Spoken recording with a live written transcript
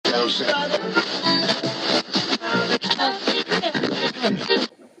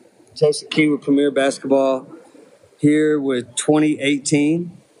Jason King with Premier Basketball here with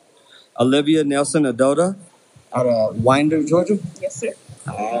 2018. Olivia Nelson Adota out of Winder, Georgia. Yes, sir.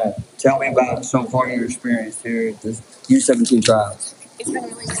 Tell me about so far your experience here at the U17 trials. It's been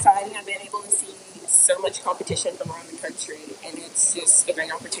really exciting. I've been able to see so much competition from around the country, and it's just a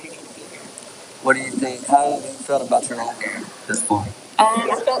great opportunity to be here. What do you think? How have you felt about your own game this far?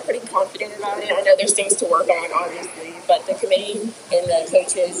 I felt pretty confident about it. I know there's things to work on, obviously, but the committee and the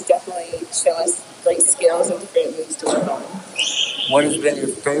coaches definitely show us great skills and different moves to work on. What has been your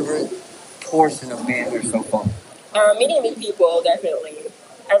favorite portion of being here so far? Meeting new people, definitely.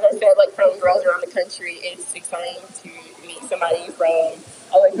 As I said, like from girls around the country, it's exciting to meet somebody from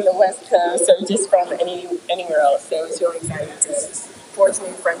all the way from the West Coast or just from anywhere else. So it's really exciting to forge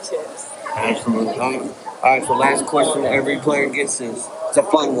new friendships. Absolutely. All right, so last question every player gets is, it's a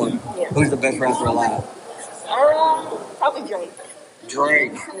fun one. Yeah. Who's the best rapper alive? Probably Drake.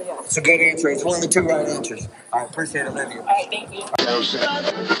 Drake. Yeah. It's a good answer. It's one of the two right answers. I appreciate it, Olivia. All right, thank you.